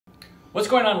What's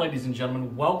going on, ladies and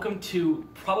gentlemen? Welcome to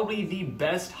probably the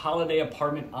best holiday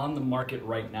apartment on the market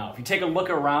right now. If you take a look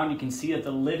around, you can see that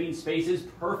the living space is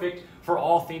perfect for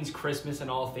all things Christmas and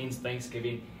all things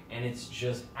Thanksgiving, and it's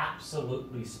just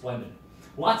absolutely splendid.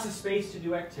 Lots of space to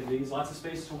do activities, lots of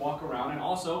space to walk around, and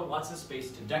also lots of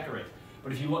space to decorate.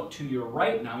 But if you look to your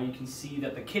right now, you can see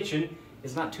that the kitchen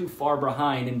is not too far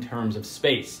behind in terms of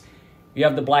space. You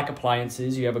have the black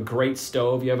appliances, you have a great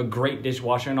stove, you have a great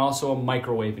dishwasher, and also a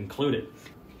microwave included.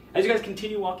 As you guys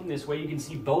continue walking this way, you can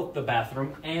see both the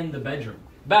bathroom and the bedroom.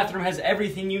 The bathroom has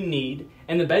everything you need,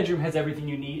 and the bedroom has everything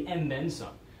you need, and then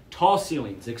some. Tall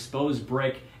ceilings, exposed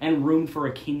brick, and room for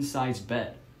a king-size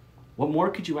bed. What more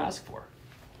could you ask for?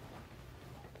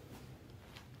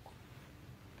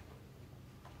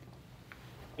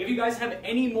 If you guys have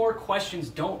any more questions,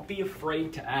 don't be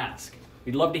afraid to ask.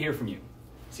 We'd love to hear from you.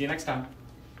 See you next time.